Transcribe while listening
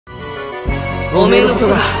おめえのこと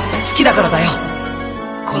が好きだからだよ。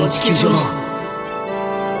この地球上の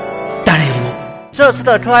誰よりも。这次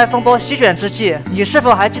的车爱风波席卷之际，你是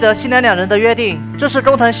否还记得新娘两人的约定？这是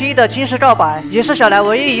工藤新一的惊世告白，也是小兰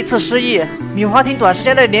唯一一次失忆。米花町短时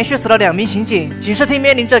间内连续死了2名刑警，警视厅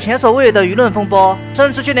面临着前所未有的舆论风波，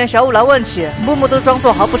甚至就连小五郎问起，木木都装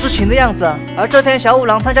作毫不知情的样子。而这天，小五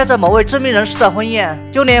郎参加着某位知名人士的婚宴，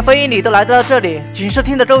就连非议里都来到了这里，警视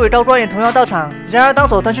厅的周围高官也同样到场。然而，当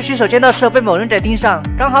佐藤去洗手间的时候，被某人给盯上，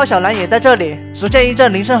刚好小兰也在这里。只见一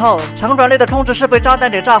阵铃声后，场馆内的控制室被炸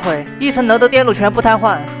弹给炸毁，一层楼的电路全部瘫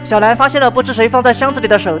痪。小兰发现了不知谁放在箱子里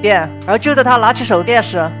的手电，而就在她拿起手电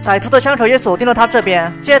时，歹徒的枪口也锁定了她这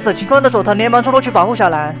边。见此情况的佐藤连忙冲过去保护小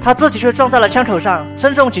兰，他自己却撞在了枪口上，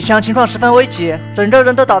身中几枪，情况十分危急，整个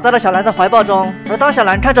人都倒在了小兰的怀抱中。而当小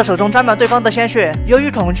兰看着手中沾满对方的鲜血，由于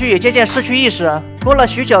恐惧也渐渐失去意识。过了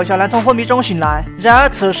许久，小兰从昏迷中醒来，然而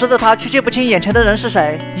此时的她却记不清眼前的人是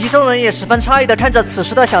谁。一众人也十分诧异地看着此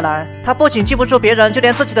时的小兰，她不仅记不住别人，就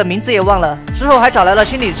连自己的名字也忘了。之后还找来了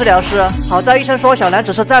心理治疗师，好在医生说小兰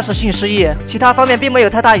只是暂时性失忆，其他方面并没有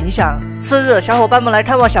太大影响。次日，小伙伴们来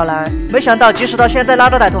看望小兰，没想到即使到现在，拉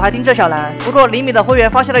着歹徒还盯着小兰。不过厘米的会员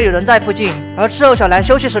发现了有人在附近，而之后小兰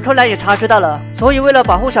休息时，柯南也察觉到了，所以为了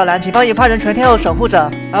保护小兰，警方也派人全天候守护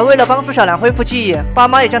着。而为了帮助小兰恢复记忆，爸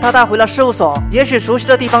妈也将她带回了事务所。也许熟悉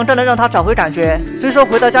的地方更能让她找回感觉。虽说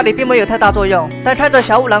回到家里并没有太大作用，但看着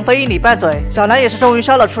小五郎非议你拌嘴，小兰也是终于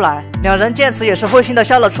笑了出来。两人见此也是会心的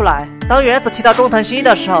笑了出来。当原子提到工藤新一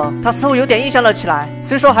的时候，他似乎有点印象了起来，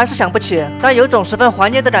虽说还是想不起，但有种十分怀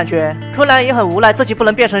念的感觉。柯南也很无奈自己不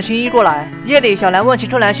能变成新一过来。夜里，小兰问起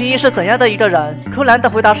柯南新一是怎样的一个人，柯南的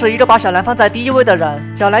回答是一个把小兰放在第一位的人。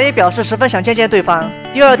小兰也表示十分想见见对方。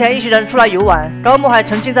第二天，一行人出来游玩，高木还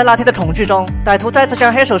沉浸在那天的恐惧中。歹徒再次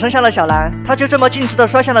将黑手伸向了小兰，他就这么径直地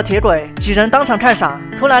摔向了铁轨，几人当场看傻。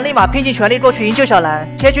柯南立马拼尽全力过去营救小兰，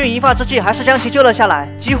千钧一发之际还是将其救了下来，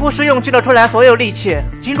几乎是用尽了柯南所有力气。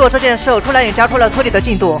经过这件事，柯南也加快了推理的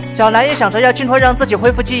进度。小兰也想着要尽快让自己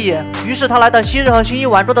恢复记忆，于是他来到昔日和新一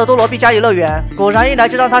玩过的多罗毕加游乐园，果然一来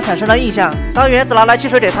就让他产生了印象。当原子拿来汽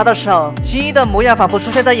水给他的时候，新一的模样仿佛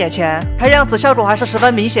出现在眼前，看样子效果还是十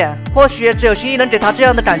分明显，或许也只有新一能给他这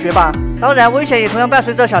样的感觉吧。当然，危险也同样伴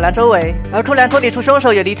随着小兰周围，而柯南脱离出凶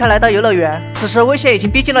手也离开来到游乐园。此时危险已经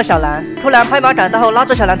逼近了小兰，柯南拍马赶到后拉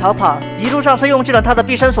着小兰逃跑，一路上是用尽了他的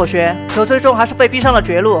毕生所学，可最终还是被逼上了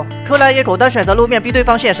绝路。柯南也果断选择露面逼对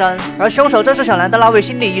方现身，而凶手正是小兰的那位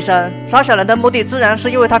心理医生。杀小兰的目的自然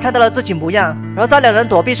是因为他看到了自己模样，而在两人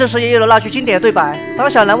躲避之时也有了那句经典对白。当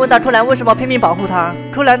小兰问到柯南为什么拼命保护他，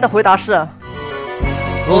柯南的回答是：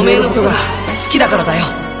おめえのことが好きだからだよ。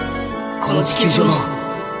この地球上の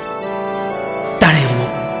誰より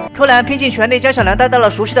も。柯南拼尽全力将小兰带到了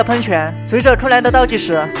熟悉的喷泉，随着柯南的倒计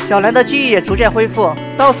时，小兰的记忆也逐渐恢复。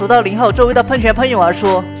倒数到0后，周围的喷泉喷涌而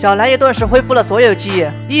出，小兰也顿时恢复了所有记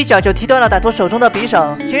忆，一脚就踢断了歹徒手中的匕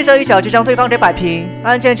首，接着一脚就将对方给摆平。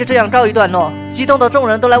案件就这样告一段落。激动的众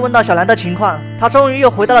人都来问到小兰的情况，她终于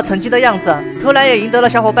又回到了曾经的样子。柯南也赢得了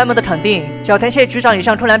小伙伴们的肯定，小田切局长也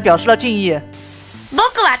向柯南表示了敬意。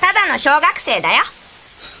僕はただの小学生だよ。